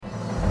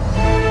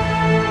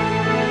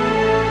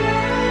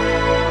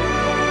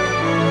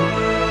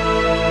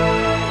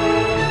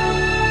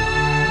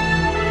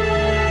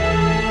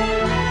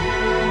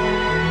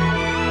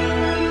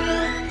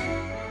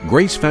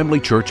Grace Family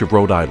Church of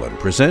Rhode Island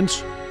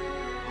presents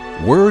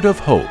Word of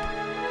Hope,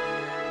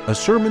 a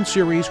sermon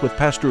series with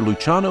Pastor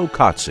Luciano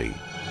Cozzi.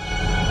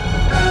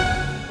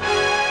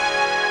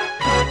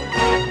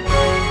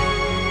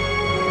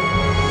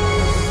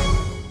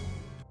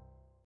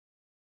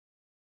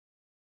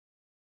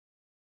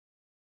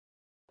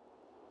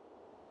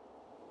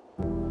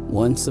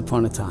 Once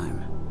upon a time,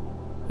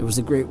 there was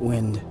a great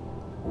wind,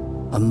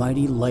 a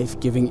mighty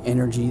life-giving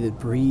energy that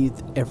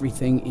breathed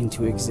everything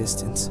into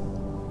existence.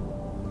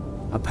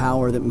 A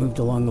power that moved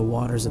along the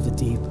waters of the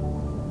deep.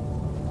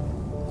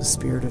 The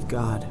Spirit of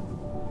God.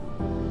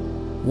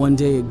 One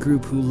day, a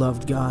group who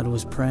loved God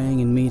was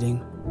praying and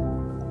meeting,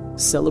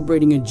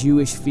 celebrating a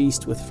Jewish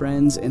feast with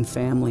friends and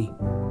family,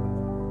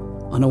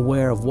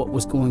 unaware of what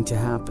was going to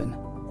happen.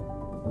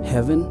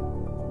 Heaven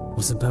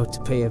was about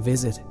to pay a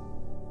visit.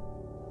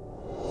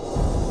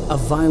 A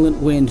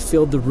violent wind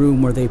filled the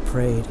room where they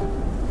prayed.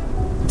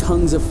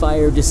 Tongues of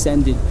fire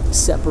descended,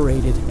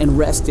 separated, and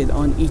rested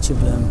on each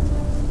of them.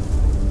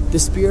 The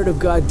Spirit of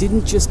God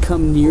didn't just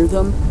come near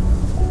them,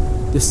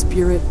 the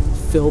Spirit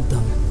filled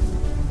them.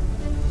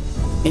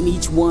 And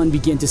each one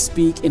began to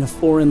speak in a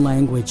foreign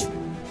language,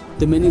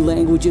 the many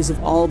languages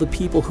of all the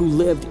people who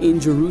lived in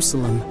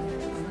Jerusalem.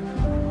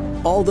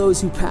 All those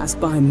who passed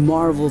by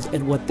marveled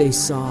at what they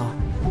saw.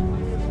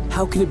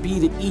 How could it be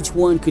that each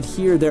one could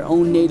hear their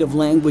own native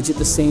language at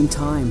the same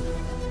time?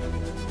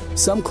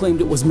 Some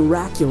claimed it was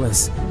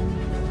miraculous.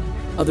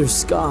 Others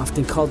scoffed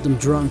and called them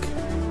drunk.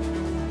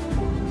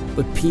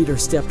 But Peter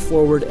stepped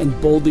forward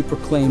and boldly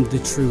proclaimed the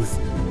truth.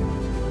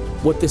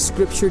 What the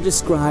scripture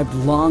described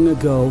long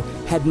ago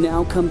had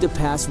now come to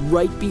pass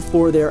right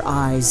before their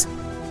eyes.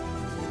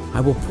 I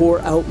will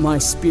pour out my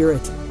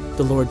Spirit,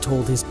 the Lord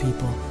told his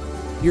people.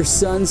 Your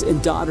sons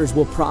and daughters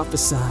will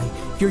prophesy.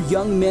 Your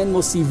young men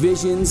will see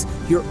visions.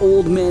 Your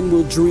old men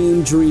will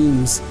dream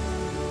dreams.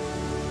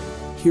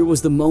 Here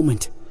was the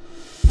moment.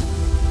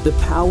 The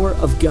power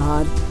of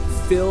God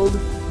filled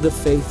the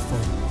faithful.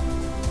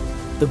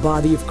 The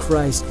body of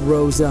Christ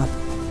rose up,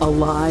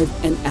 alive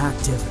and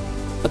active,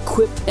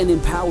 equipped and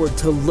empowered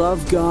to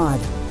love God,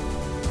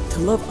 to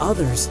love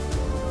others.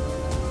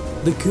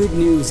 The good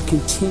news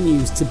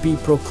continues to be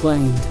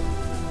proclaimed.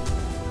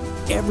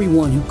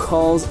 Everyone who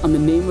calls on the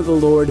name of the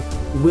Lord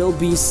will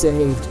be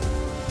saved.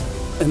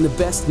 And the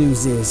best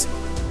news is,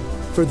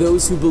 for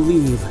those who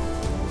believe,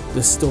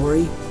 the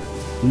story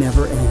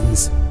never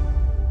ends.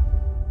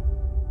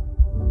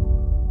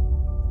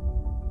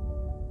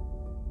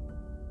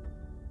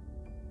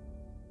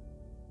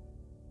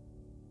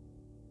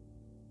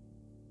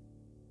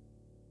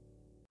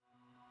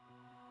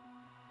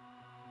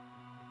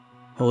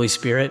 Holy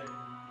Spirit,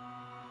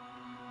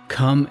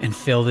 come and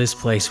fill this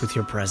place with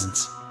your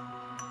presence.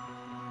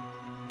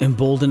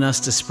 Embolden us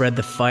to spread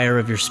the fire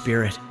of your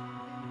Spirit.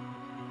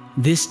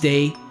 This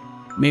day,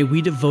 may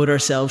we devote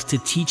ourselves to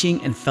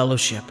teaching and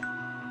fellowship.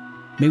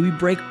 May we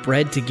break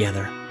bread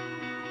together.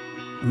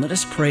 And let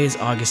us pray as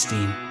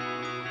Augustine.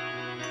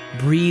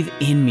 Breathe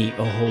in me,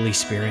 O Holy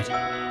Spirit,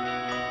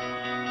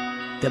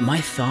 that my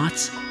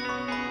thoughts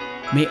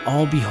may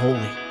all be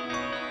holy.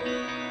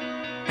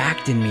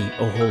 Act in me,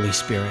 O Holy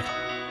Spirit,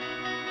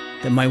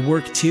 that my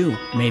work too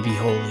may be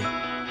holy.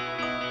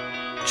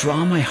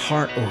 Draw my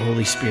heart, O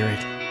Holy Spirit,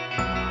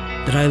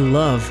 that I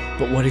love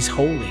but what is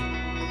holy.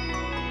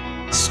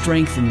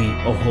 Strengthen me,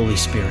 O Holy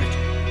Spirit,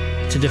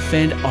 to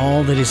defend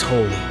all that is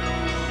holy.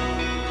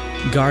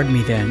 Guard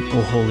me then,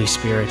 O Holy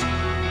Spirit,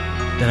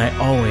 that I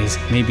always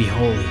may be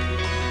holy.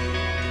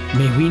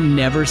 May we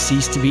never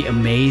cease to be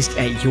amazed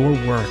at your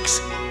works,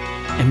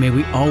 and may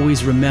we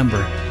always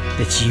remember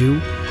that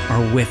you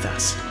are with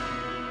us.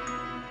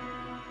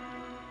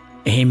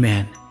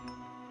 Amen.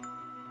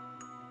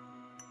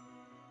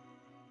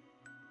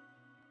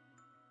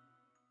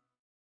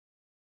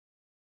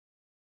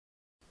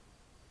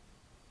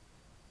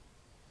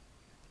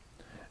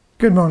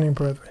 Good morning,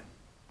 brethren.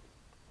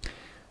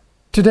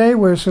 Today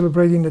we're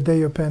celebrating the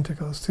Day of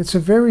Pentecost. It's a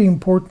very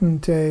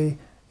important day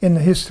in the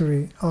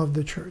history of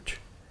the Church.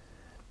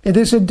 It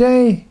is a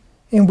day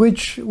in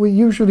which we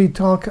usually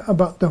talk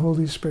about the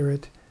Holy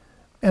Spirit,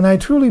 and I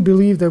truly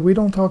believe that we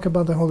don't talk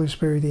about the Holy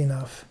Spirit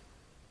enough.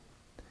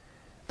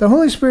 The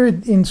Holy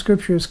Spirit in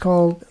Scripture is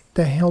called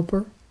the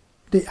Helper,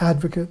 the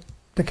Advocate,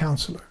 the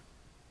Counselor.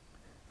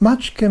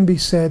 Much can be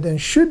said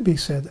and should be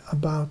said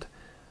about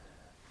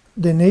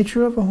the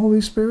nature of the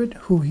Holy Spirit,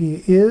 who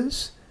He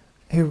is,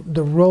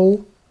 the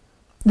role,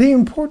 the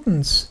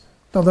importance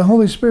of the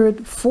Holy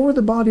Spirit for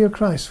the body of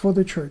Christ, for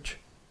the Church.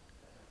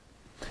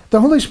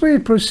 The Holy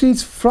Spirit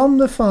proceeds from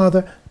the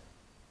Father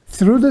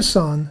through the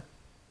Son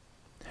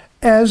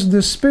as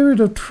the Spirit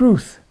of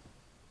truth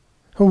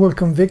who will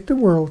convict the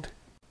world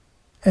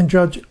and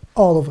judge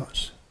all of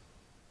us.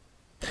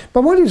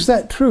 But what is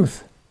that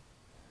truth?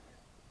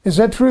 Is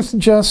that truth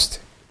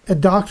just a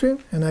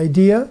doctrine, an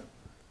idea,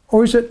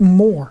 or is it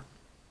more?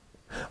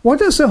 What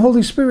does the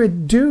Holy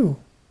Spirit do?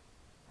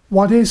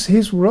 What is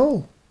His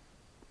role?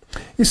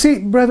 You see,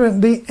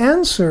 brethren, the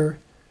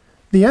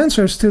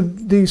answers to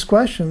these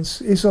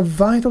questions is of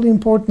vital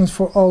importance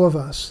for all of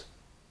us.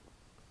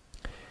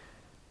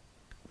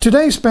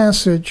 Today's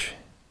passage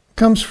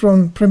comes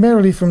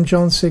primarily from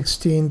John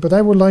 16, but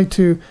I would like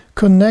to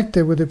connect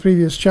it with the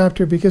previous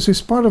chapter because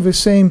it's part of the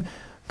same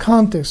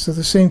context of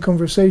the same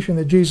conversation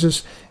that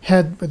Jesus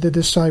had with the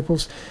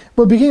disciples.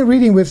 We'll begin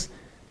reading with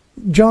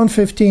John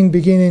 15,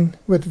 beginning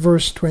with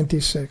verse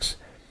 26.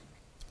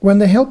 When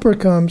the Helper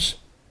comes,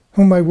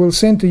 whom I will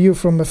send to you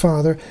from the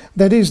Father,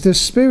 that is the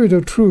Spirit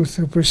of truth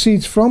who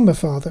proceeds from the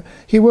Father,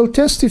 he will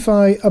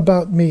testify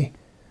about me,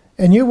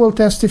 and you will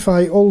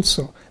testify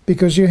also,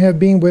 because you have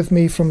been with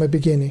me from the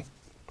beginning.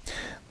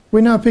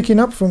 We're now picking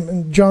up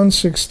from John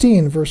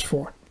 16, verse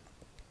 4.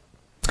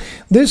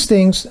 These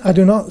things I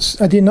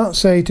did not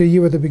say to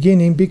you at the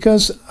beginning,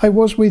 because I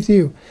was with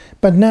you.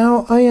 But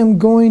now I am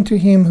going to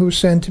him who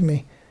sent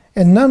me,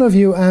 and none of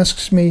you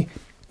asks me,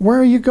 where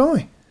are you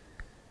going?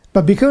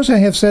 But because I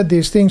have said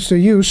these things to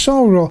you,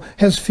 sorrow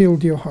has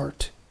filled your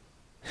heart.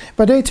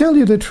 But I tell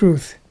you the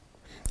truth.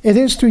 It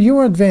is to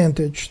your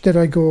advantage that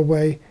I go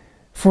away.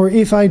 For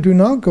if I do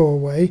not go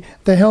away,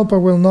 the Helper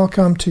will not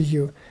come to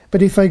you.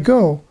 But if I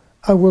go,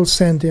 I will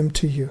send him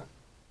to you.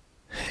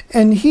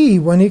 And he,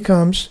 when he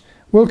comes,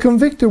 will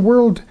convict the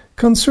world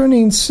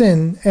concerning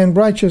sin and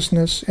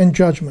righteousness and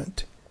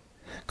judgment.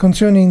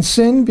 Concerning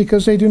sin,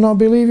 because they do not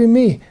believe in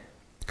me.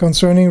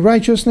 Concerning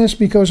righteousness,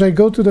 because I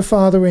go to the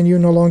Father and you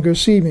no longer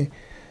see me.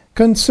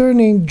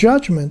 Concerning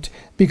judgment,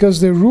 because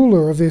the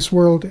ruler of this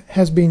world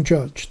has been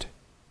judged.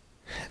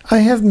 I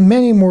have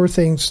many more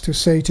things to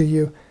say to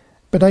you,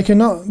 but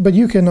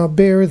you cannot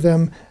bear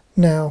them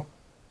now.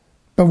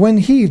 But when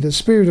he, the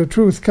Spirit of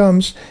truth,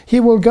 comes,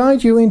 he will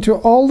guide you into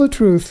all the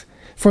truth,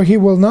 for he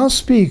will not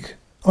speak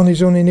on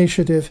his own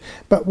initiative,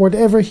 but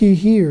whatever he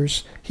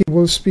hears, he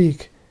will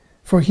speak,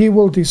 for he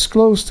will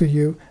disclose to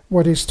you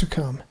what is to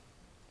come.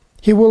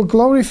 He will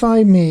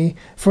glorify me,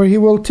 for he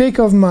will take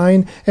of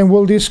mine and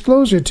will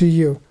disclose it to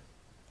you.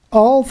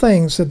 All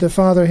things that the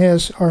Father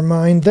has are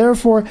mine.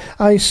 Therefore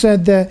I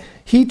said that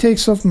he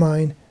takes of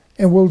mine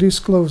and will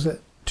disclose it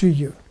to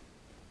you.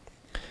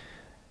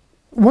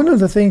 One of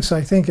the things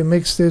I think that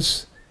makes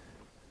this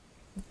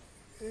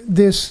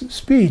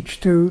speech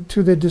to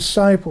the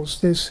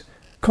disciples, this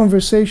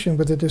conversation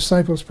with the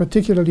disciples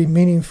particularly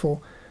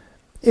meaningful,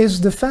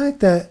 is the fact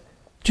that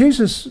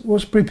Jesus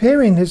was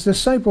preparing his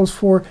disciples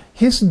for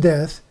his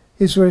death,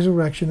 his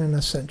resurrection, and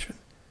ascension.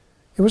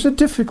 It was a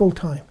difficult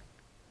time.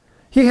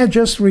 He had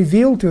just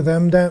revealed to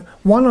them that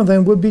one of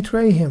them would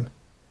betray him,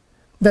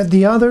 that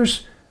the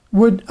others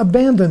would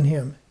abandon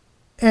him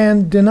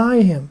and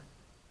deny him,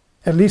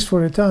 at least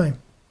for a time.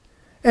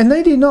 And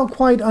they did not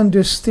quite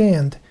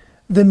understand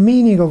the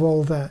meaning of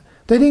all that.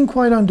 They didn't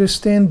quite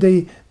understand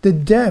the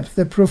depth,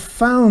 the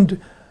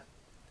profound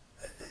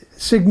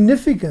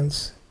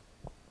significance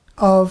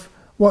of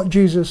what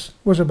Jesus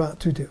was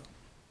about to do.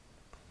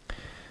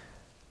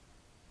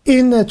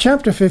 In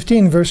chapter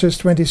 15, verses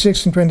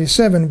 26 and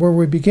 27, where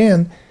we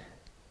began,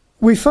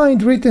 we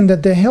find written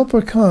that the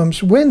Helper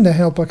comes, when the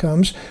Helper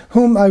comes,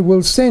 whom I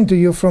will send to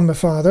you from the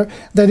Father,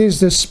 that is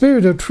the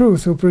Spirit of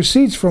truth who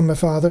proceeds from the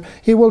Father,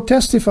 he will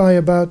testify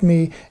about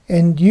me,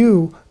 and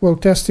you will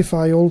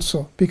testify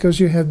also, because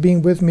you have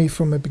been with me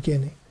from the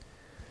beginning.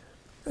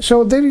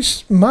 So there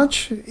is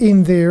much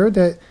in there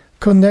that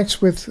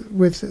connects with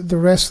the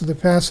rest of the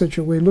passage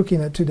that we're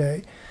looking at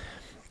today.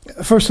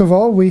 First of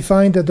all, we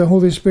find that the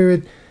Holy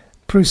Spirit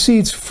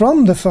proceeds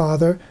from the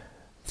Father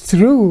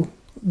through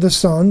the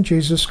Son,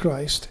 Jesus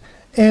Christ,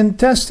 and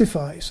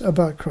testifies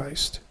about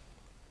Christ.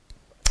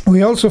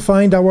 We also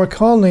find our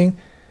calling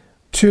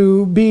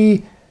to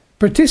be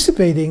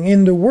participating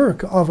in the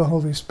work of the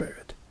Holy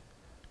Spirit.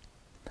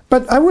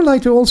 But I would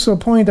like to also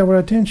point our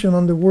attention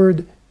on the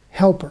word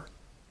helper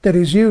that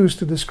is used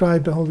to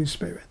describe the Holy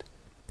Spirit.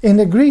 In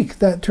the Greek,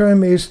 that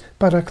term is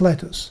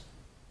parakletos.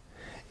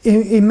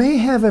 It may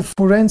have a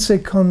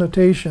forensic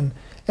connotation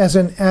as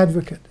an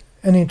advocate,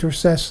 an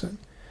intercessor,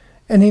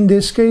 and in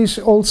this case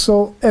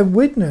also a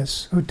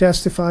witness who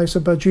testifies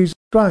about Jesus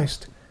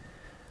Christ.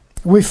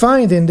 We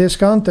find in this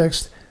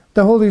context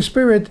the Holy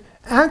Spirit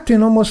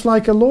acting almost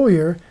like a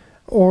lawyer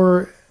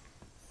or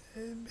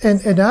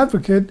an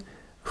advocate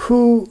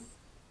who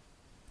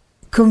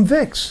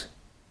convicts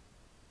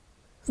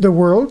the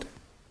world,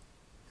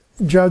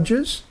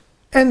 judges,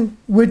 and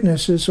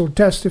witnesses or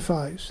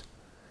testifies.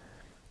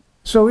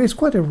 So it's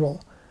quite a role.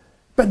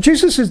 But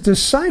Jesus'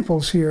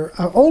 disciples here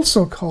are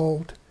also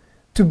called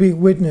to be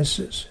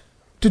witnesses,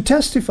 to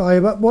testify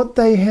about what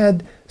they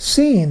had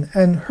seen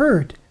and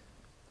heard.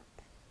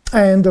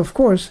 And of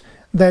course,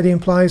 that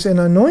implies an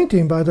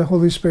anointing by the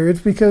Holy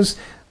Spirit, because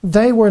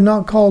they were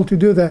not called to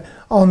do that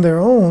on their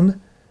own,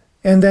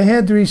 and they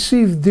had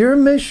received their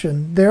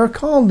mission, their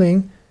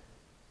calling,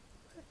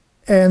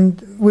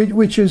 and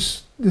which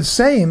is the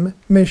same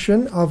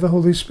mission of the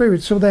Holy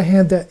Spirit. So they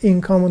had that in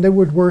common. They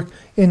would work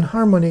in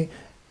harmony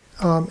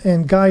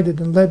and guided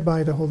and led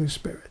by the Holy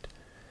Spirit.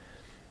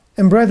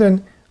 And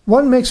brethren,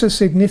 what makes it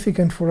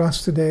significant for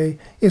us today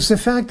is the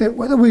fact that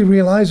whether we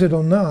realize it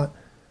or not,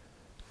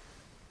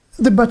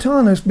 the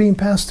baton is being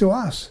passed to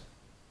us.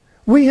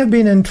 We have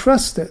been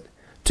entrusted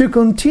to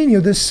continue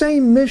the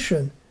same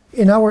mission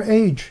in our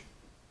age.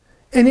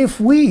 And if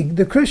we,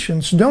 the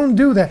Christians, don't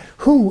do that,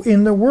 who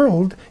in the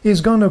world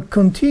is going to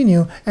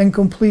continue and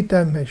complete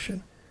that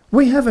mission?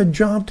 We have a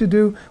job to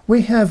do.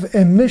 We have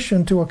a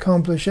mission to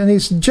accomplish, and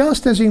it's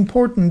just as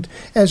important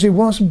as it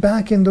was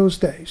back in those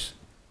days.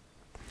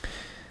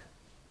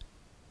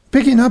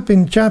 Picking up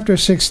in chapter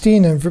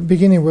 16 and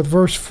beginning with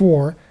verse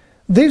 4,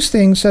 "These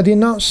things I did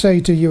not say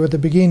to you at the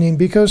beginning,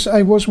 because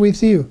I was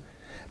with you.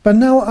 But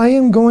now I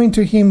am going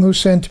to him who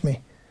sent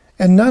me,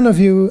 and none of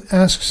you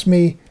asks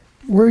me,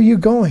 'Where are you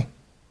going?'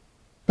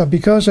 But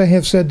because I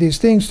have said these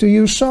things to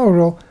you,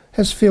 sorrow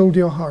has filled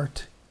your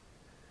heart."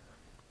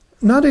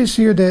 Notice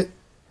here that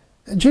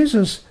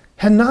Jesus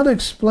had not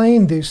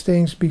explained these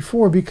things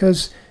before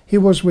because he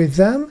was with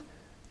them.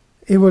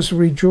 He was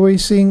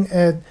rejoicing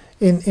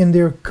in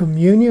their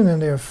communion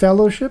and their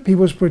fellowship. He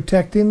was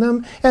protecting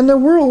them. And the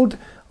world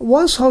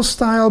was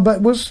hostile,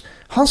 but was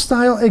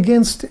hostile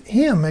against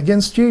him,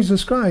 against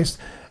Jesus Christ,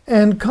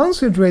 and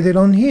concentrated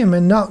on him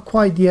and not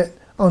quite yet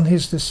on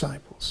his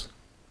disciples.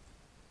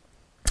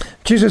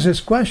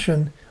 Jesus'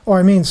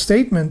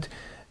 statement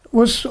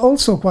was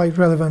also quite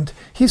relevant.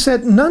 He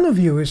said, "None of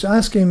you is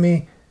asking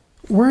me,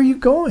 'Where are you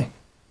going?'"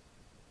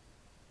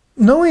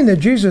 Knowing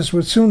that Jesus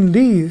would soon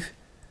leave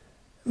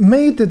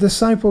made the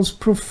disciples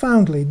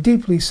profoundly,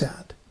 deeply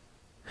sad.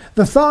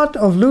 The thought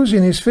of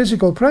losing his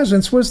physical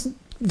presence was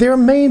their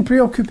main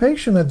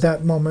preoccupation at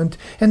that moment,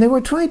 and they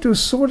were trying to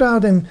sort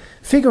out and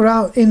figure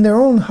out in their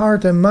own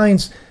heart and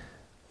minds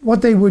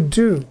what they would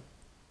do.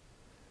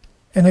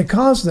 And it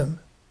caused them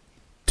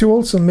to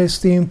also miss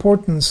the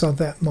importance of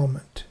that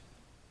moment.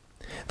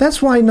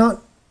 That's why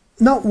not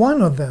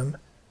one of them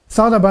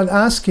thought about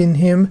asking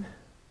him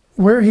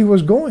where he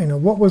was going or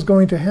what was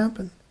going to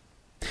happen.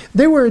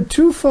 They were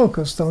too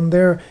focused on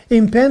their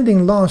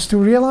impending loss to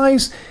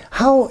realize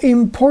how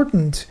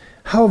important,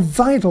 how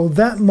vital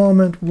that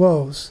moment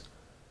was,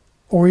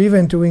 or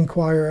even to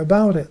inquire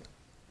about it.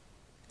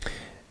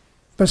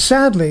 But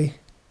sadly,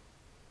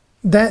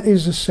 that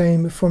is the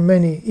same for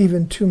many,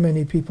 even too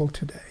many people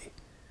today.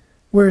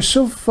 We're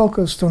so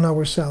focused on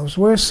ourselves.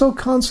 We're so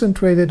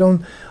concentrated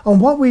on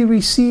what we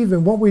receive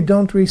and what we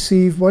don't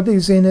receive, what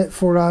is in it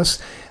for us,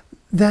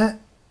 that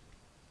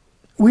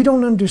we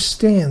don't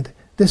understand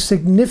the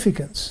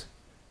significance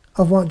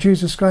of what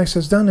Jesus Christ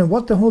has done and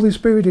what the Holy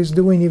Spirit is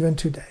doing even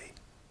today.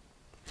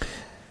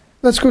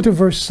 Let's go to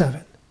verse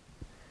 7.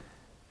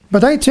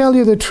 "But I tell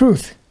you the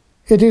truth,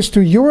 it is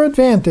to your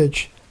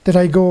advantage that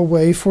I go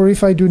away, for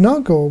if I do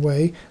not go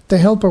away, the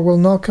Helper will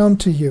not come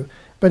to you.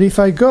 But if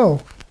I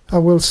go, I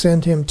will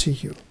send him to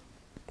you."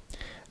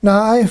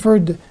 Now, I have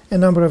heard a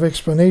number of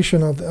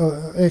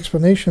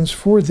explanations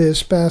for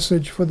this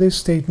passage, for this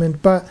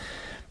statement, but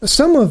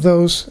some of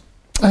those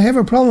I have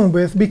a problem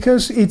with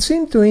because it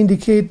seems to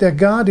indicate that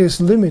God is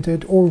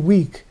limited or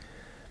weak,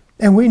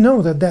 and we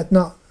know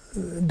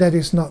that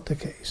is not the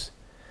case.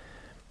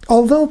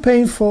 Although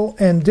painful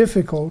and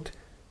difficult,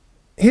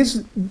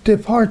 his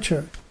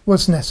departure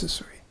was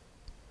necessary.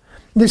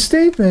 The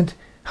statement,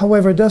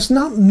 however, does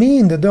not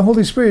mean that the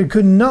Holy Spirit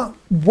could not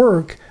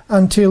work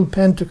until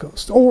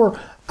Pentecost or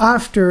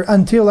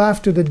until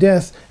after the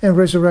death and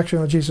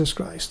resurrection of Jesus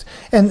Christ.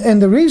 And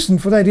the reason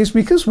for that is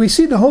because we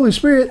see the Holy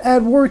Spirit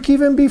at work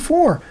even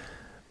before.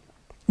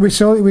 We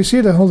see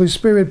the Holy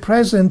Spirit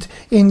present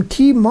in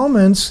key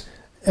moments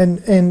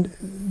and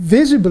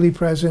visibly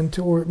present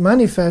or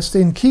manifest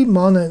in key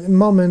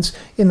moments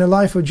in the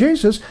life of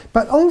Jesus,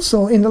 but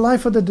also in the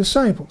life of the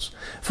disciples.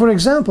 For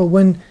example,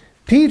 when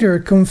Peter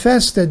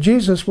confessed that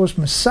Jesus was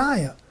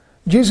Messiah,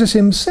 Jesus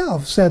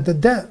himself said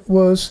that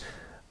was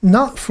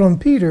not from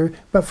Peter,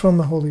 but from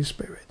the Holy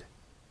Spirit.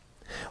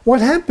 What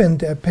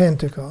happened at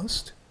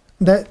Pentecost,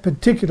 that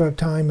particular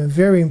time, a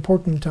very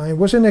important time,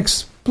 was an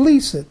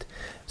explicit,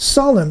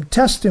 solemn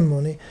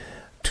testimony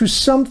to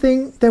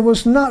something that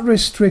was not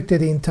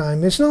restricted in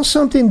time. It's not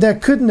something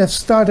that couldn't have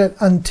started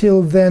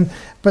until then,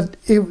 but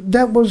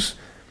that was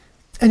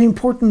an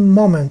important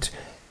moment.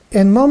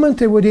 A moment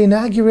that would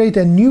inaugurate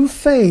a new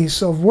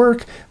phase of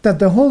work that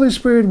the Holy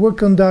Spirit would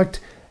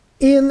conduct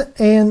in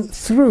and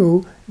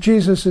through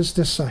Jesus'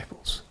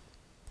 disciples.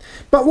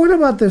 But what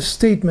about the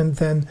statement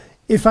then,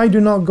 "If I do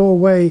not go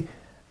away,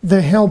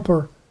 the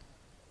Helper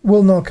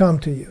will not come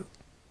to you"?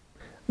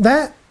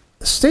 That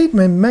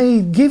statement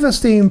may give us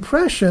the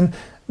impression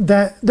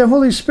that the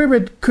Holy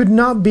Spirit could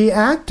not be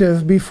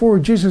active before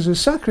Jesus'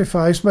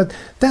 sacrifice, but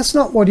that's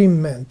not what he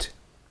meant.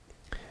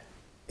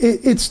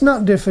 It's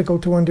not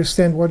difficult to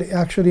understand what it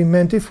actually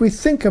meant if we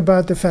think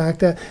about the fact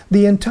that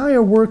the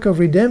entire work of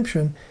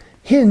redemption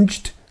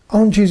hinged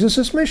on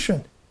Jesus'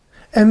 mission.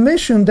 A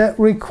mission that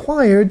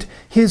required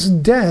his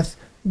death,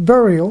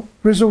 burial,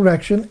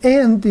 resurrection,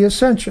 and the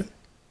ascension.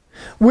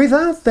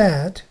 Without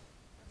that,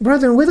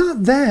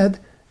 brethren,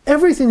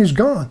 everything is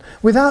gone.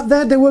 Without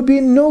that, there would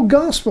be no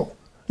gospel,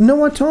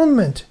 no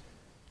atonement,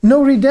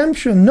 no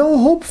redemption, no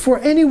hope for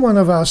any one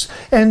of us,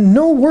 and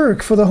no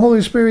work for the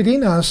Holy Spirit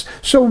in us.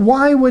 So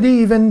why would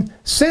he even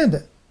send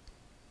it?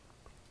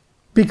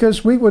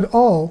 Because we would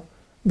all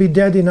be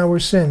dead in our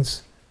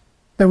sins.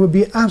 There would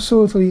be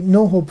absolutely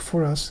no hope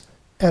for us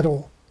at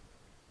all.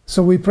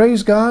 So we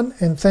praise God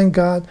and thank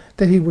God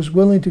that He was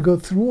willing to go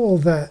through all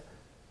that.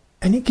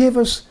 And He gave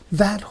us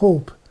that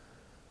hope.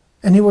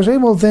 And He was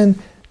able then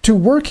to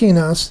work in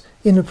us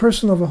in the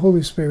person of the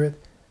Holy Spirit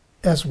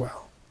as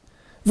well.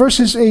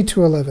 Verses 8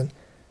 to 11.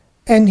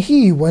 And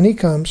He, when He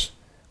comes,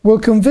 will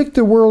convict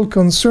the world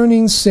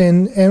concerning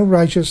sin and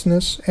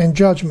righteousness and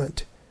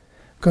judgment.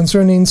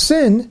 Concerning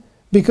sin,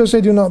 because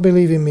they do not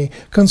believe in me.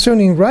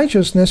 Concerning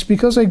righteousness,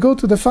 because I go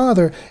to the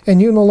Father,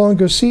 and you no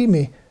longer see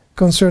me.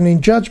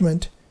 Concerning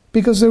judgment,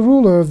 because the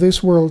ruler of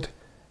this world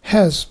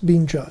has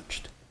been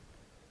judged.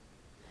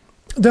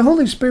 The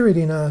Holy Spirit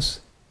in us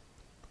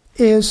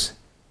is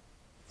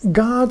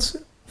God's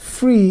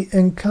free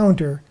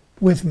encounter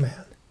with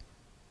man.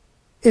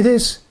 It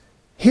is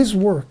His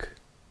work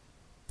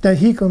that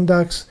He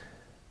conducts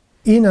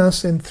in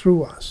us and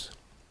through us.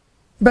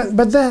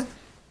 But that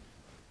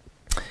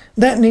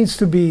needs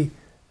to be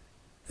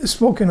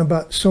spoken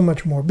about so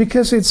much more,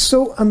 because it's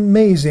so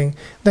amazing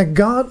that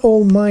God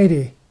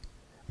Almighty,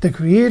 the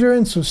creator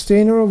and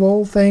sustainer of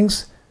all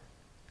things,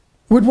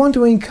 would want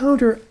to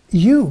encounter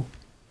you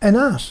and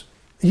us,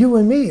 you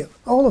and me,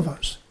 all of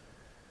us.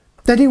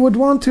 That He would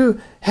want to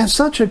have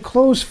such a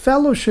close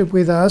fellowship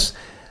with us,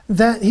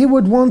 that He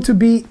would want to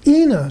be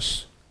in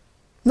us,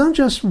 not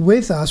just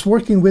with us,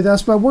 working with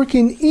us, but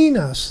working in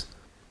us,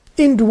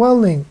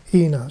 indwelling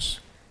in us,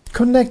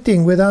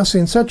 connecting with us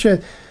in such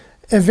a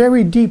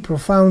very deep,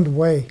 profound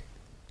way,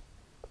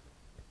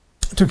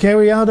 to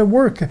carry out a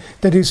work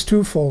that is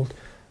twofold: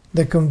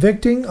 the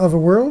convicting of a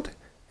world,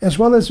 as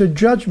well as a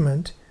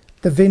judgment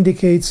that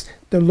vindicates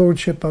the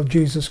Lordship of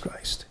Jesus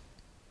Christ.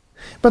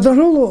 But the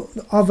role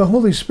of the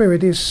Holy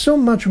Spirit is so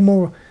much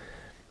more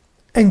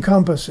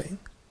encompassing.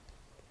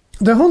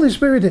 The Holy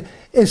Spirit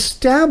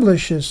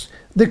establishes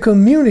the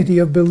community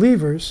of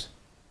believers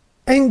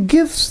and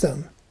gifts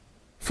them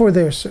for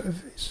their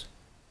service.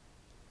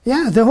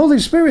 Yeah, the Holy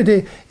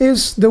Spirit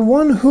is the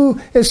one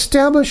who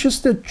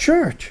establishes the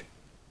church,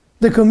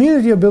 the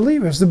community of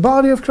believers, the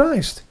body of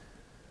Christ.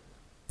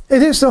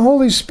 It is the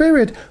Holy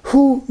Spirit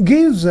who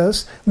gives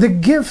us the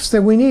gifts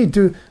that we need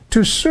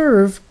to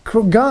serve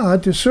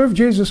God, to serve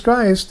Jesus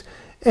Christ,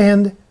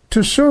 and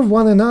to serve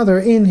one another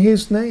in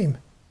His name.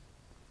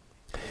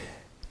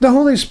 The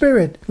Holy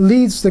Spirit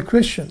leads the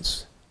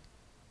Christians.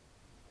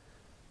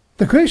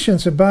 The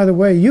Christians are, by the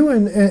way, you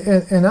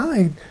and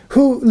I,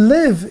 who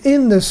live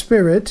in the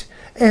Spirit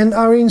and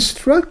are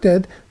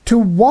instructed to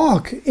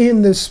walk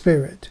in the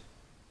Spirit.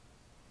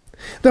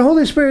 The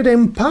Holy Spirit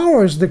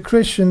empowers the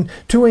Christian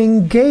to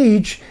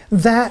engage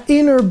that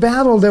inner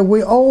battle that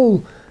we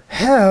all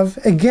have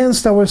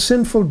against our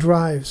sinful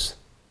drives.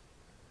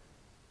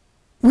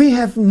 We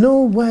have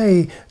no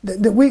way,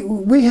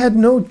 we had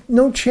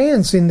no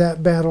chance in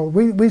that battle.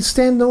 We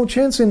stand no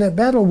chance in that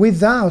battle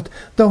without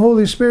the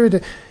Holy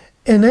Spirit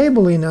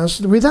enabling us,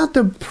 without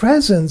the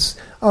presence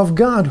of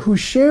God, who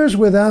shares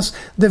with us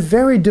the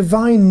very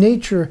divine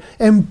nature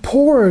and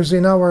pours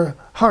in our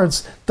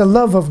hearts the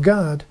love of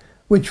God,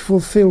 which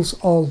fulfills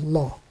all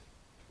law.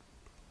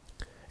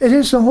 It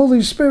is the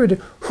Holy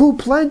Spirit who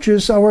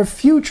pledges our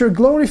future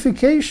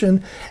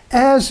glorification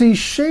as He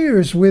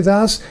shares with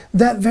us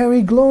that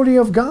very glory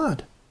of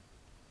God.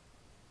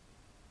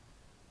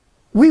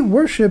 We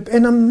worship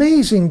an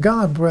amazing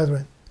God,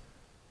 brethren.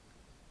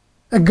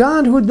 A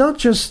God who that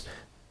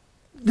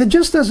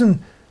just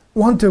doesn't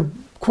want to,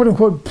 quote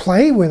unquote,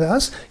 play with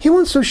us. He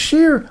wants to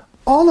share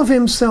all of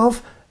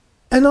Himself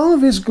and all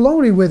of His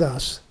glory with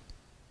us.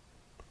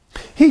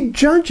 He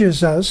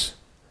judges us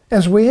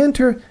as we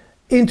enter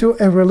into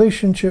a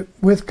relationship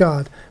with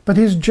God, but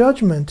His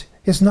judgment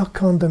is not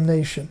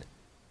condemnation.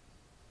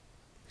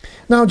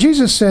 Now,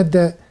 Jesus said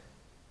that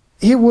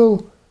He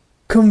will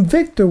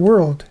convict the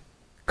world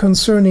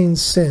concerning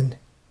sin.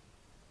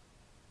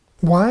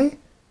 Why?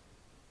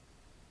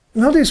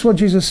 Notice what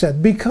Jesus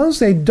said: because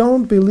they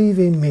don't believe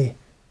in me.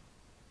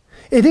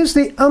 It is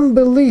the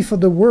unbelief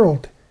of the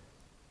world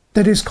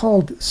that is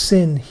called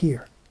sin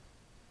here.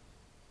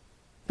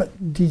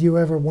 But did you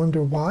ever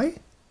wonder why?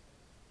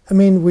 I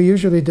mean, we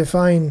usually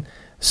define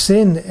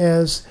sin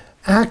as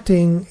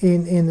acting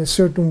in a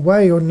certain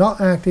way or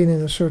not acting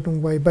in a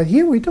certain way. But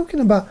here we're talking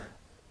about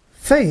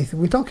faith.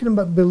 We're talking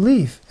about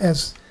belief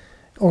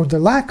or the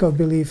lack of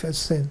belief as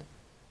sin.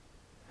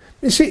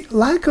 You see,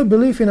 lack of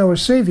belief in our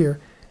Savior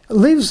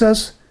leaves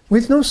us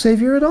with no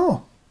Savior at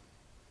all.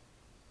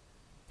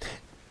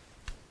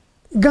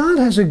 God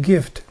has a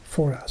gift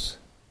for us.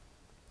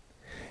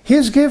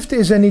 His gift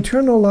is an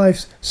eternal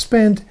life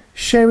spent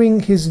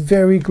sharing His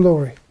very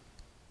glory.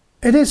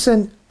 It is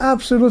an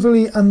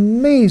absolutely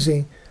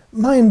amazing,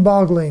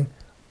 mind-boggling,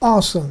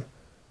 awesome,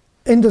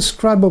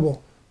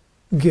 indescribable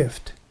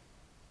gift.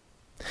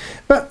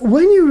 But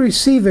when you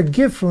receive a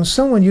gift from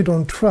someone you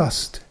don't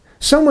trust,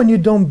 someone you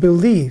don't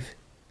believe,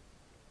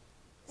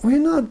 you're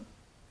not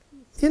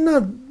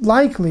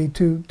likely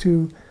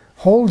to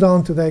hold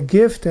on to that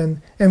gift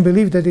and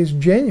believe that it's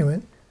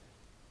genuine.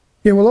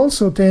 You will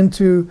also tend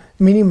to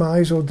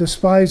minimize or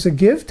despise the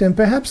gift and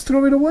perhaps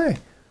throw it away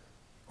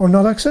or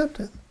not accept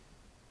it.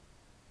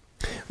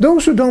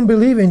 Those who don't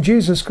believe in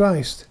Jesus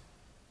Christ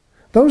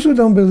those who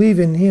don't believe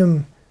in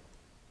him,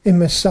 in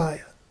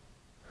Messiah,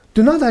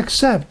 do not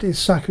accept his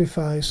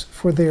sacrifice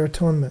for their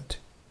atonement.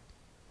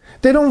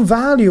 They don't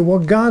value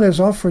what God has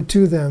offered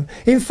to them.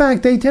 In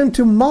fact, they tend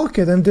to mock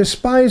it and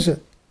despise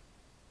it.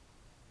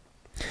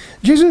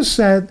 Jesus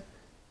said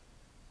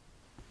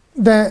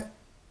that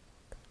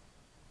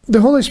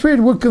the Holy Spirit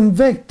would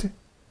convict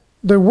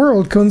the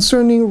world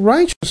concerning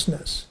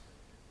righteousness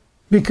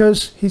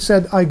because he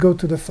said, I go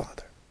to the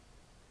Father.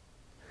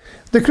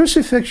 The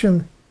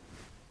crucifixion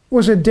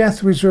was a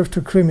death reserved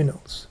to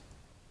criminals,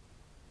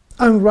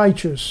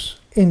 unrighteous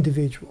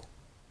individuals,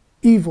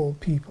 evil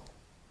people.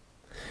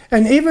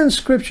 And even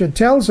Scripture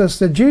tells us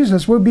that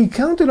Jesus will be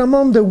counted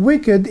among the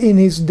wicked in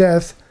his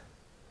death,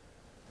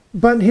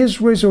 but his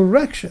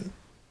resurrection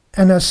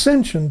and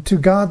ascension to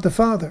God the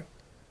Father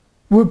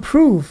will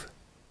prove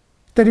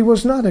that he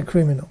was not a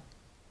criminal,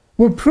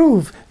 will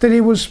prove that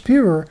he was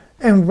pure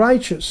and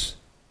righteous.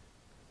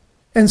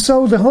 And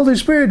so the Holy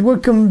Spirit will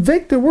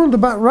convict the world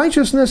about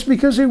righteousness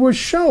because it will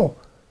show,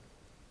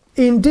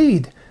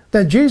 indeed,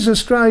 that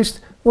Jesus Christ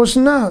was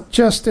not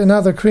just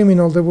another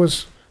criminal that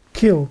was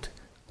killed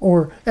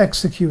or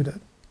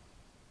executed.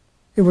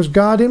 It was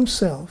God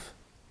himself,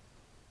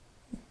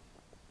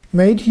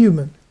 made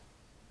human,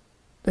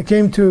 that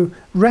came to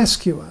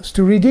rescue us,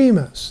 to redeem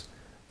us,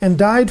 and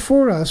died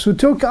for us, who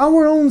took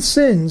our own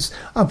sins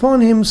upon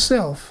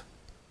himself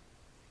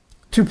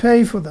to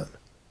pay for them,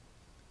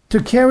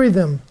 to carry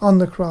them on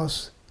the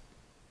cross,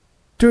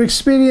 to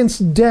experience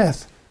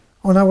death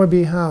on our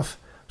behalf,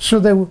 so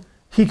that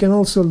he can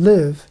also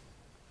live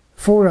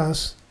for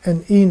us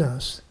and in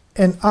us,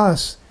 and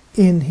us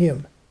in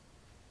him.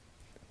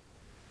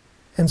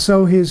 And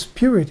so his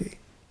purity,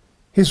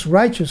 his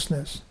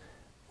righteousness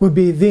would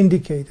be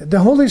vindicated. The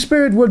Holy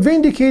Spirit would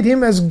vindicate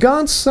him as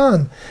God's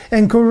Son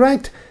and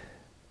correct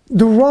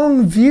the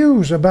wrong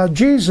views about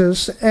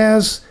Jesus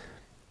as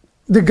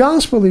the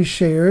gospel is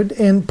shared,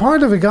 and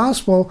part of the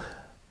gospel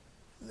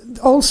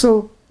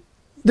also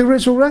the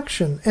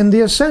resurrection and the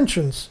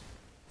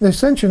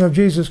ascension of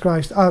Jesus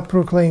Christ are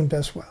proclaimed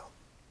as well.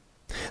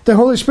 The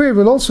Holy Spirit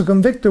will also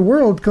convict the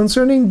world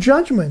concerning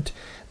judgment,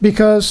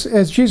 because,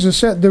 as Jesus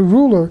said, the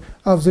ruler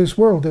of this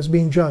world has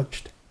been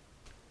judged.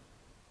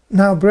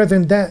 Now,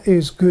 brethren, that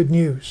is good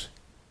news.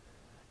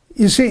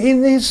 You see,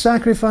 in his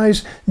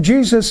sacrifice,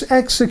 Jesus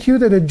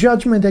executed a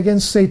judgment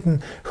against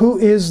Satan, who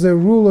is the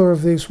ruler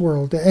of this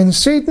world. And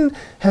Satan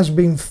has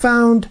been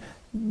found,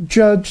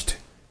 judged,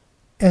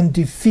 and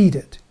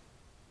defeated.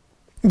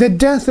 The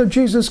death of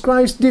Jesus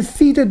Christ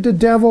defeated the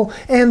devil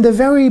and the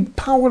very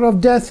power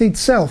of death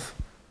itself.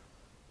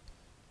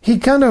 He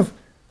kind of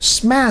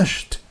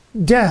smashed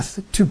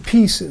death to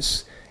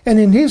pieces. And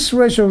in his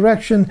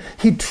resurrection,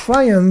 he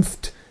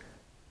triumphed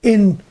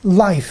in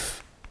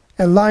life,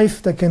 a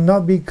life that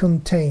cannot be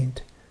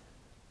contained.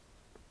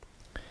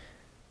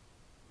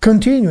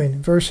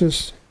 Continuing,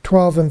 verses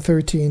 12 and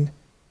 13,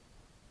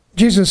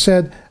 Jesus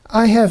said,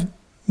 I have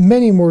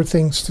many more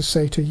things to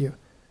say to you,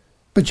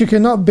 but you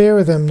cannot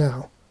bear them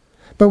now.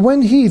 But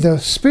when he, the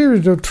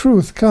Spirit of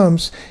truth,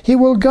 comes, he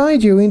will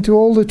guide you into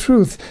all the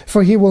truth,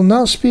 for he will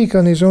not speak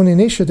on his own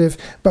initiative,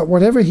 but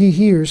whatever he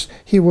hears,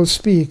 he will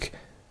speak,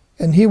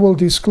 and he will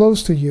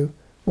disclose to you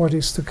what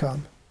is to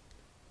come.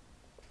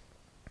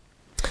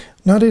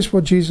 Notice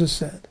what Jesus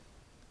said.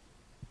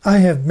 I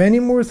have many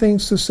more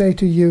things to say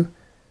to you,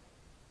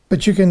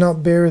 but you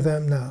cannot bear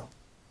them now.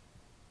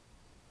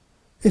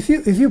 If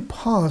you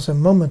pause a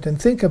moment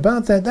and think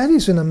about that, that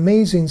is an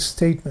amazing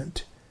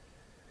statement.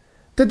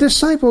 The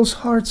disciples'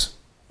 hearts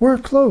were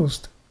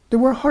closed. They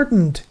were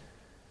hardened.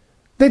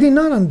 They did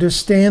not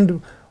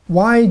understand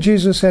why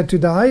Jesus had to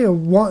die or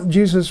what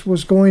Jesus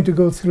was going to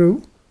go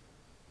through.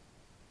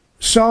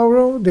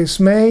 Sorrow,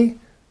 dismay,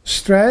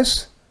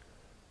 stress.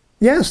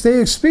 Yes, they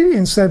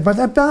experienced that, but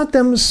about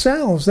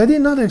themselves. They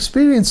did not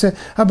experience it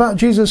about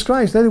Jesus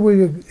Christ. They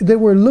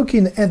were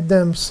looking at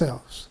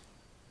themselves.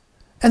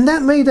 And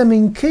that made them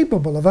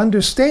incapable of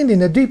understanding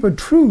the deeper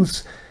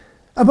truths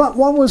about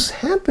what was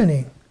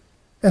happening,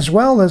 as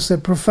well as the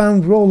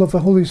profound role of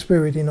the Holy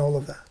Spirit in all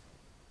of that.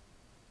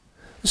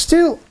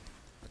 Still,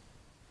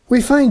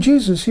 we find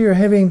Jesus here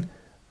having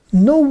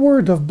no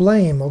word of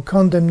blame or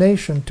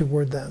condemnation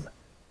toward them.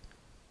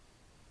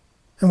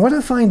 And what I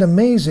find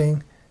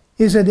amazing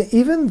is that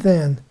even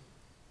then,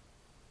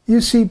 you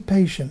see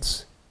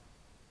patience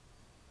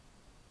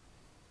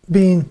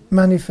being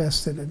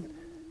manifested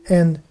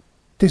and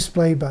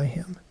displayed by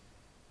him.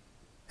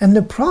 And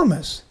the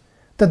promise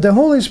that the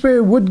Holy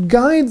Spirit would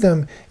guide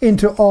them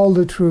into all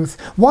the truth.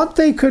 What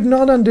they could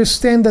not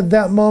understand at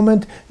that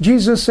moment,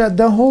 Jesus said,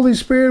 the Holy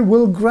Spirit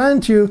will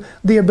grant you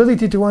the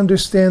ability to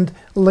understand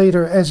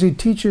later as he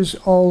teaches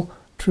all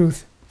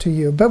truth to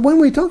you. But when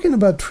we're talking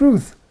about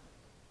truth,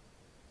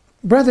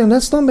 brethren,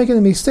 let's not make a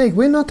mistake.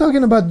 We're not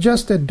talking about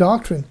just a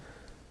doctrine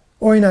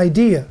or an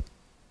idea.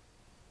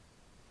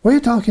 We're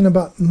talking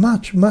about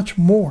much, much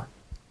more.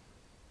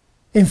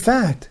 In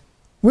fact,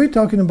 we're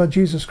talking about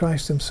Jesus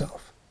Christ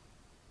himself.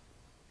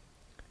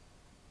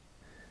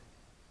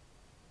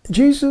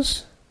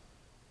 Jesus,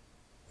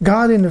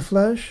 God in the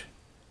flesh,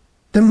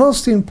 the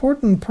most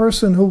important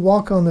person who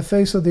walked on the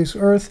face of this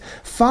earth,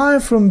 far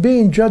from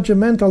being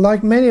judgmental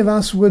like many of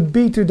us would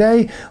be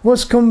today,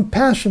 was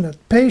compassionate,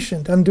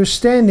 patient,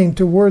 understanding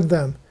toward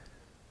them.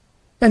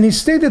 And he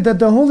stated that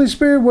the Holy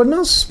Spirit would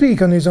not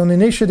speak on his own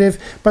initiative,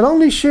 but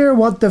only share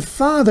what the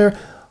Father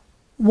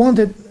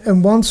wanted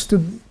and wants to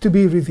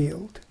be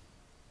revealed,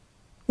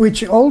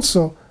 which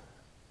also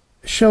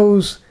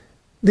shows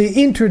the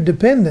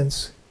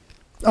interdependence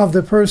of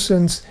the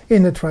persons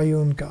in the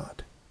triune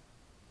God.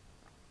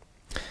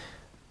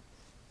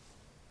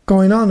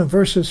 Going on in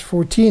verses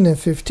 14 and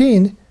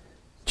 15,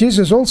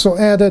 Jesus also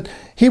added,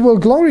 "He will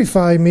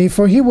glorify me,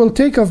 for he will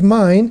take of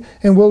mine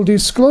and will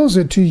disclose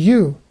it to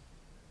you.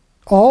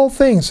 All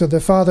things that the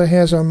Father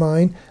has are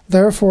mine,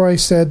 therefore I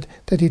said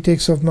that he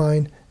takes of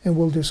mine and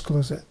will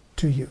disclose it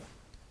to you."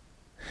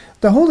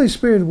 The Holy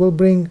Spirit will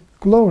bring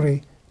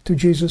glory to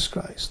Jesus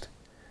Christ.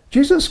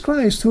 Jesus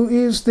Christ, who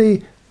is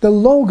the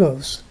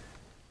Logos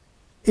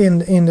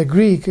in the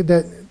Greek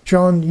that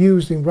John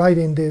used in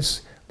writing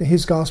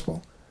his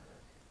gospel.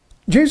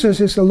 Jesus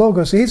is the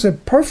Logos. He's a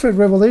perfect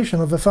revelation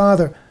of the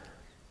Father.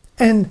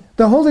 And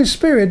the Holy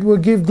Spirit will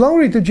give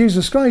glory to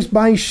Jesus Christ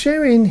by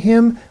sharing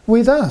him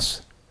with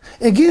us.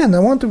 Again, I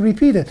want to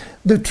repeat it.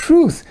 The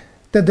truth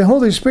that the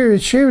Holy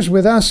Spirit shares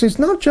with us is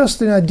not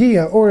just an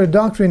idea or a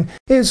doctrine.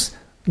 It's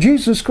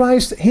Jesus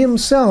Christ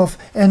himself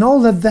and all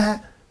that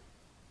that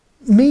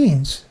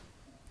means.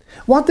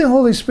 What the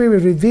Holy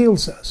Spirit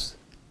reveals us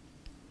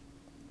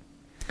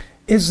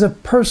is the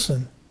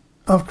person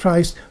of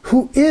Christ,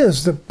 who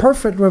is the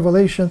perfect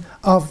revelation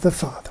of the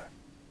Father,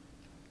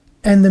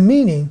 and the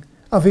meaning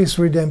of his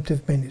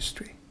redemptive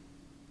ministry.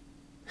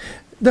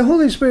 The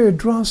Holy Spirit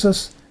draws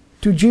us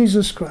to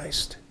Jesus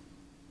Christ.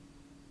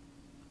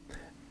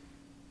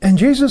 And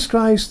Jesus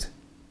Christ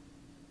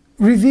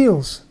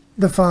reveals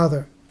the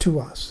Father to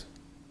us,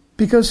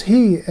 because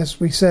he, as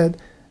we said,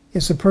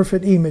 is the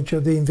perfect image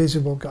of the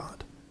invisible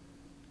God.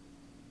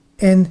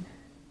 And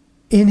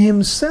in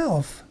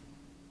himself,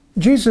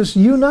 Jesus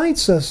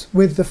unites us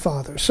with the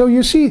Father. So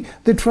you see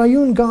the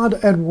triune God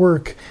at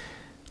work.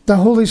 The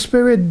Holy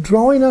Spirit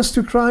drawing us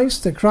to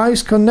Christ, the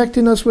Christ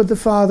connecting us with the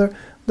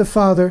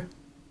Father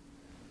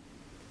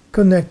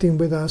connecting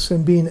with us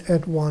and being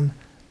at one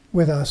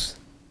with us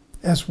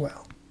as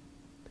well.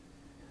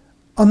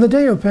 On the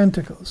day of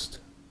Pentecost,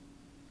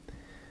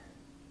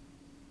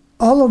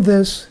 all of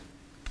this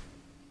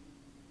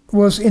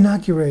was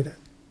inaugurated.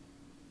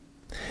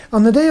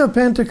 On the day of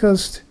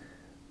Pentecost,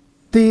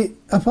 the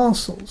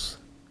apostles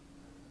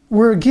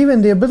were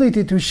given the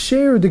ability to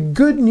share the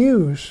good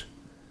news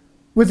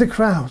with the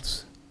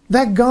crowds,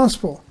 that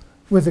gospel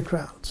with the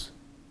crowds.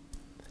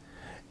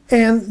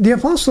 And the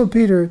Apostle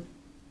Peter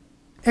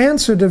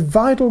answered a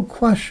vital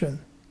question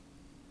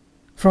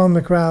from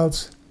the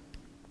crowds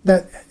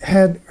that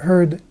had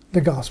heard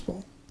the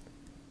gospel.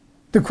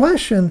 The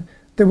question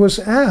that was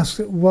asked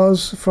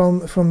was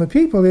from the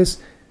people is,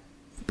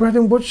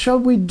 "Brethren, what shall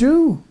we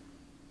do?"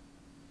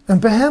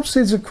 And perhaps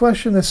it's a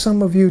question that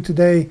some of you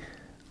today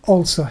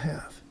also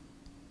have.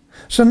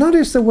 So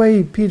notice the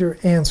way Peter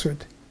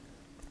answered.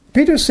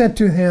 Peter said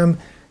to him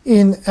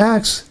in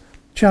Acts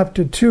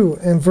chapter 2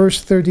 and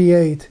verse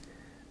 38,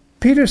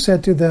 Peter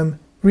said to them,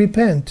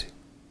 "Repent,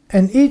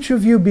 and each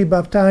of you be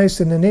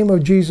baptized in the name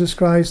of Jesus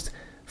Christ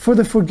for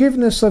the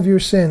forgiveness of your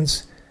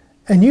sins,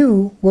 and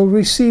you will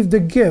receive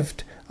the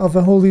gift of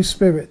the Holy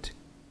Spirit."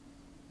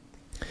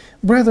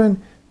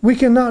 Brethren, we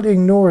cannot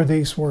ignore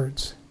these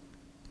words.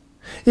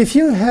 If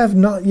you have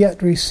not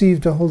yet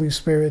received the Holy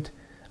Spirit,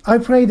 I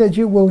pray that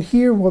you will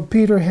hear what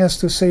Peter has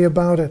to say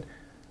about it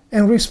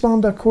and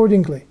respond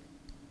accordingly.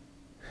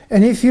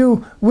 And if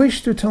you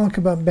wish to talk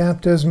about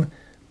baptism,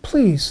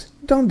 please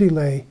don't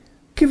delay.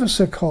 Give us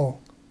a call.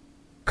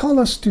 Call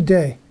us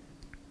today.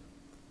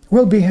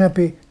 We'll be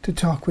happy to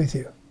talk with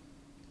you.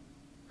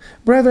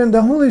 Brethren,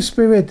 the Holy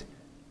Spirit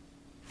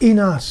in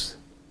us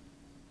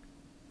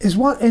is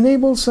what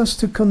enables us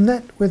to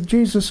connect with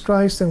Jesus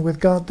Christ and with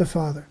God the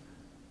Father.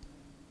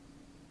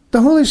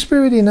 The Holy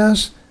Spirit in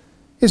us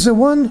is the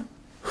one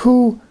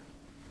who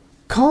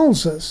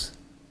calls us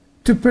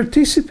to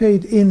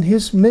participate in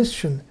his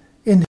mission,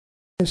 in his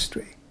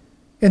ministry,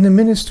 in the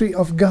ministry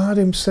of God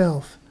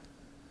himself.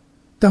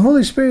 The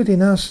Holy Spirit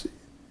in us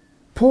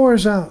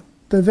pours out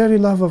the very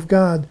love of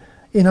God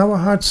in our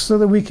hearts so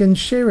that we can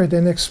share it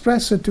and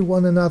express it to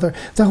one another.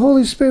 The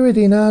Holy Spirit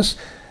in us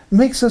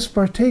makes us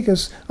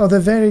partakers of the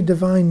very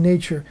divine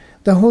nature.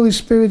 The Holy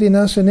Spirit in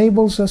us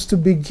enables us to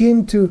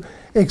begin to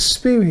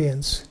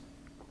experience,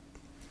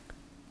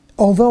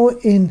 although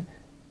in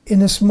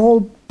a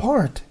small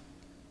part,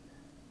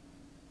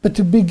 but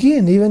to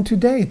begin even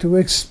today to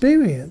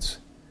experience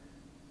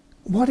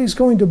what it's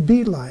going to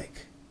be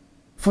like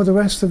for the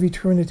rest of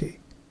eternity.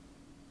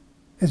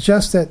 It's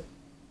just that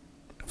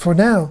for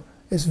now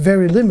it's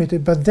very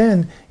limited, but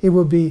then it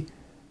will be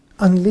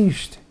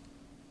unleashed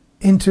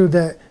into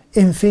the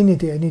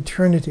infinity and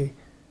eternity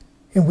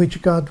in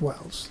which God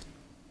dwells.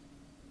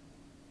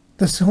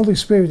 The Holy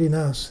Spirit in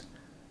us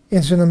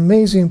is an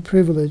amazing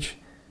privilege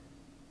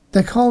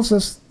that calls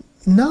us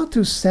not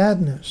to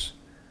sadness,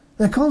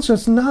 that calls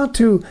us not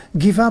to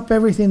give up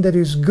everything that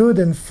is good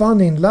and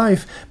fun in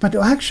life, but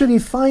to actually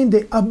find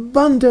the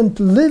abundant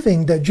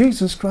living that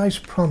Jesus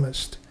Christ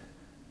promised.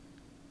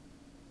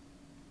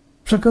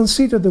 So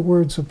consider the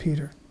words of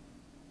Peter.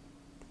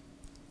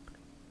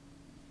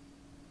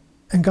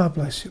 And God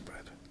bless you, brother.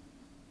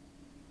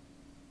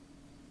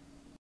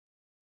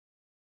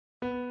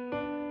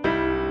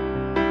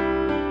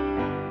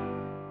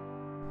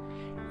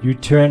 You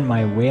turn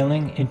my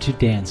wailing into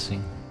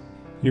dancing.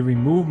 You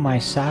remove my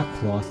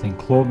sackcloth and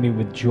clothe me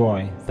with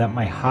joy, that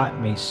my heart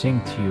may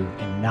sing to you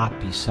and not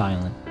be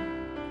silent.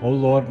 O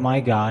Lord my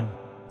God,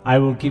 I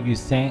will give you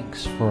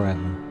thanks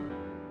forever.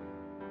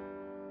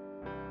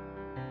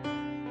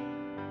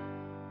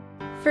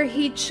 For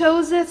he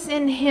chose us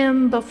in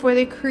him before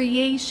the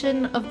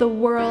creation of the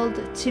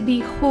world to be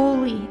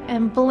holy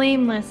and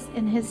blameless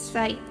in his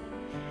sight.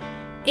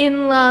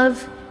 In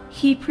love,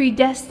 he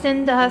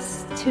predestined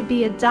us to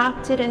be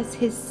adopted as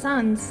his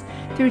sons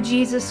through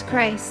Jesus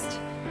Christ,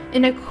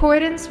 in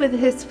accordance with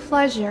his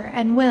pleasure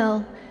and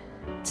will,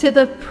 to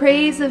the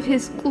praise of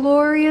his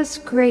glorious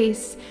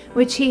grace,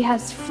 which he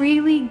has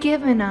freely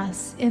given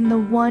us in the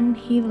one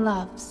he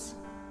loves.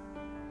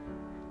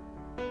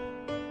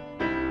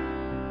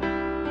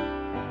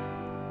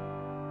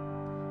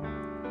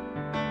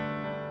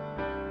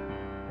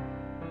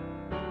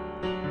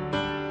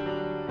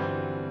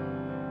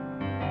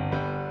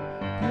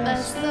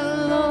 Bless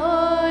the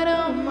Lord,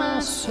 oh my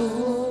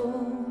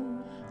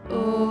soul,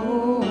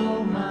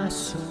 oh my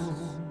soul.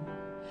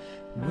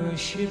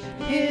 Worship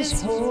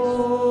his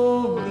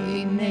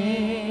holy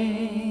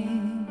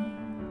name.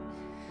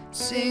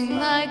 Sing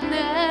like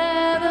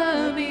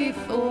never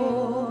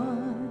before,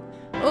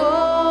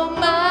 oh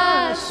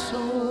my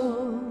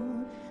soul.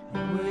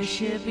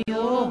 Worship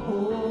your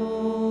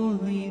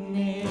holy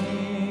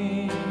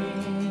name.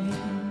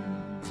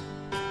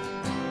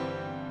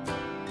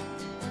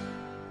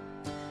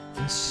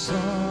 The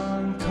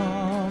sun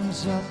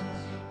comes up,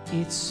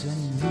 it's a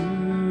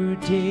new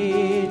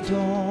day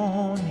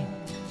dawning.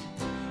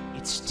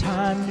 It's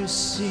time to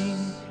sing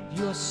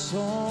your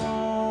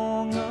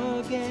song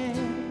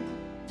again.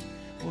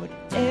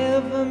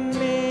 Whatever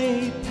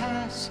may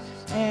pass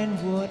and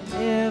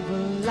whatever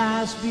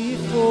lies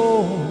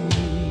before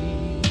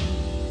me,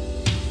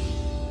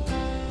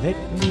 let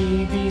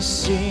me be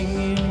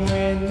singing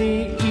when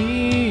the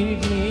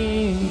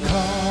evening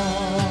comes.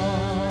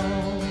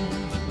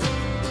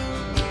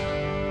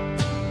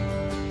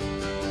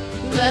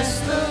 Bless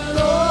the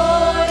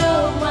Lord,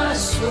 oh my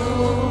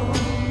soul,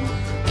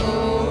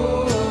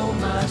 oh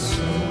my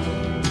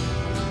soul.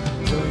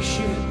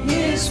 Worship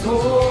his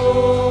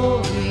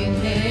holy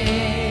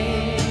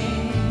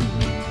name.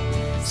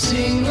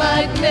 Sing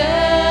like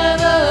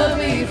never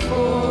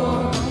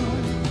before,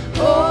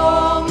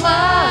 oh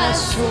my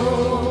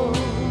soul.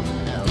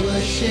 I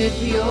worship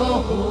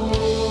your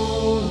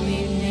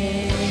holy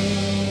name.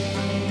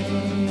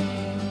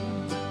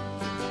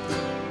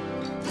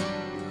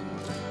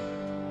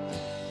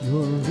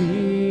 You're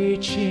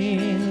rich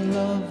in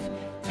love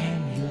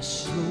and you're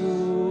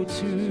slow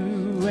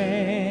to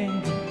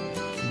anger.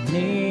 Your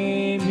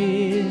name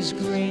is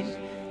great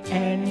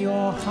and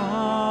your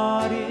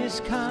heart is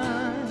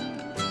kind.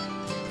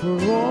 For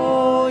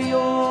all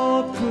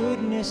your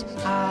goodness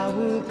I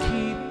will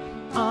keep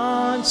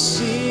on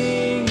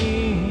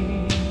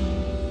singing.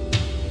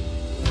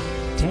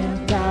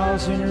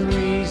 10,000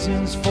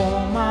 reasons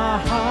for my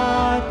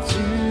heart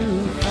to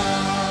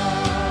find.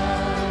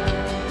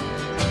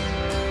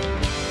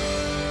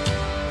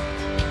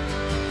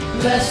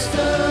 Bless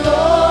the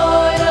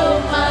Lord, oh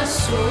my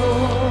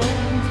soul,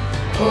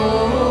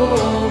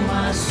 oh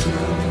my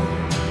soul.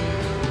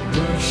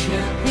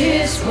 Worship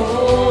his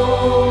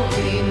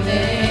holy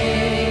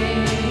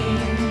name.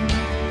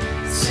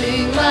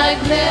 Sing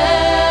like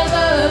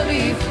never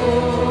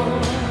before,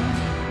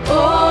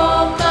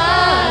 oh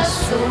my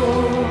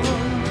soul.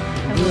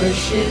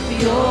 Worship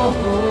your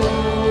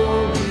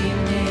holy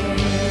name.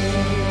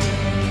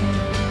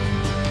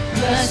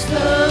 Bless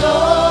the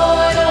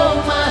Lord, oh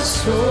my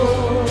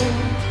soul,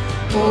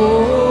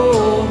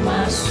 oh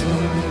my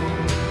soul.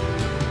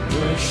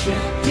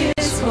 Worship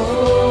his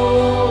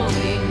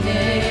holy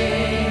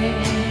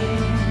name.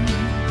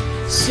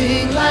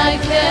 Sing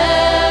like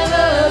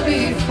never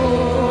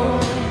before,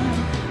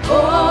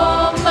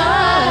 oh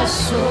my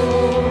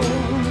soul.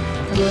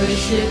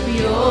 Worship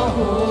your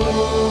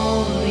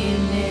holy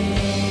name.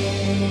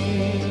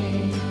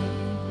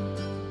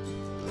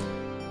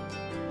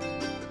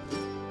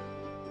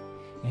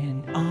 And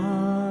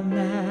on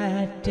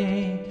that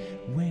day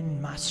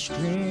when my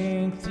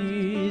strength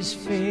is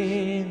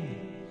failing,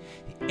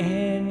 the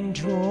end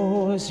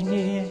draws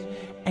near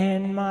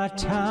and my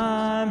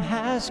time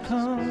has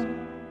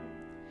come,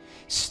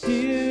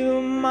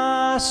 still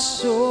my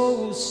soul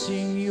will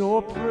sing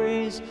your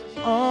praise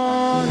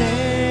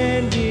unending.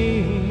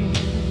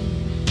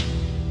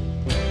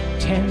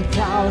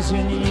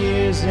 10,000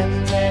 years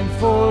and then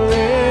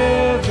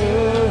forevermore.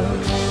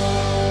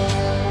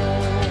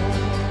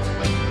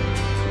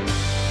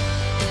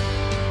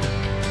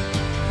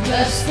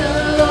 Bless the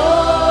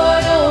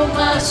Lord, oh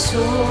my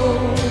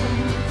soul,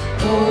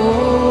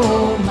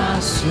 oh my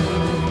soul,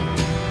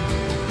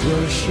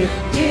 worship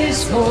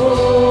His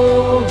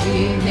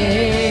holy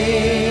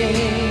name.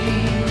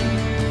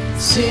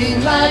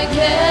 Sing like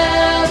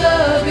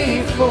never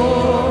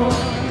before,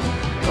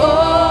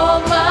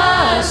 oh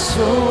my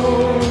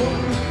soul,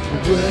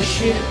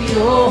 worship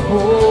Your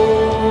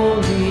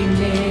holy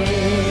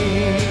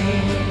name.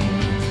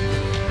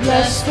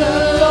 Bless the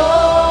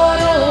Lord,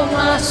 oh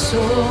my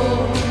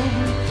soul,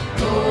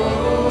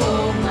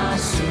 oh my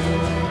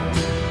soul,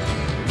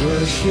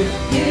 worship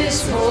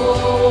His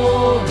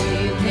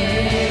holy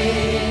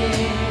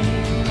name.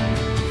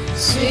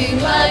 Sing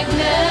like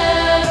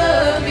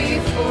never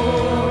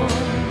before,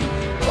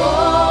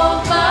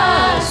 oh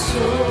my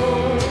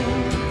soul,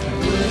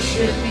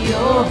 worship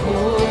Your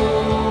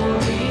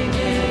holy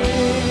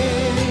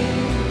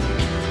name.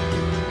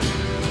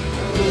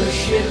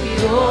 Worship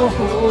Your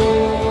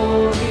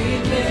holy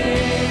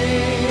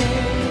name.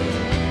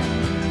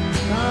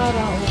 God, I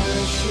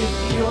worship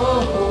Your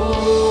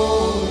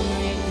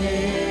holy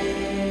name.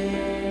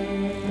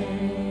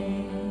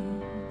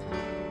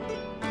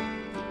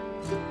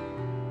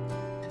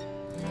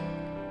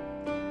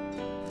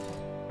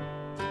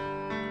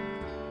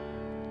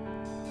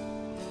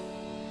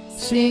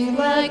 Sing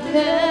like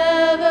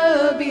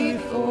never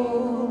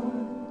before,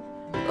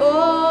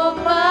 oh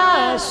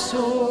my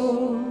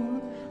soul,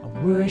 I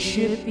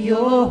worship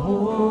Your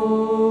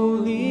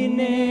holy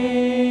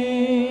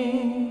name.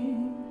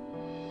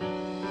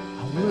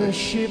 I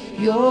worship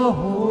Your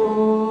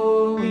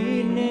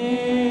holy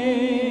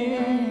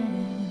name.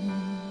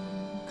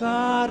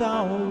 God,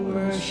 I'll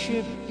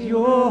worship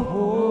Your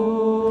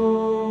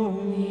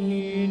holy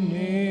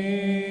name.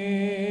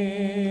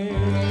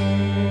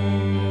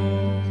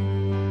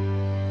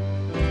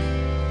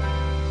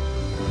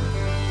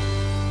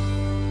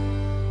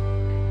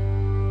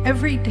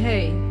 Every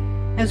day,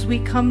 as we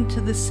come to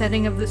the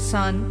setting of the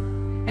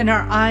sun and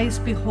our eyes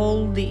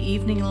behold the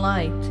evening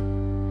light,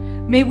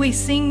 may we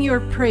sing Your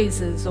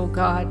praises, O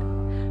God,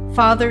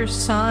 Father,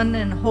 Son,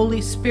 and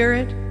Holy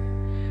Spirit.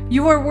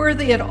 You are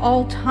worthy at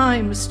all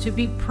times to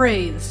be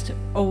praised,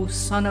 O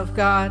Son of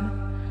God,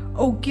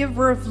 O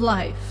Giver of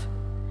life.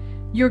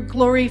 Your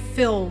glory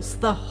fills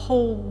the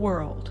whole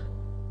world.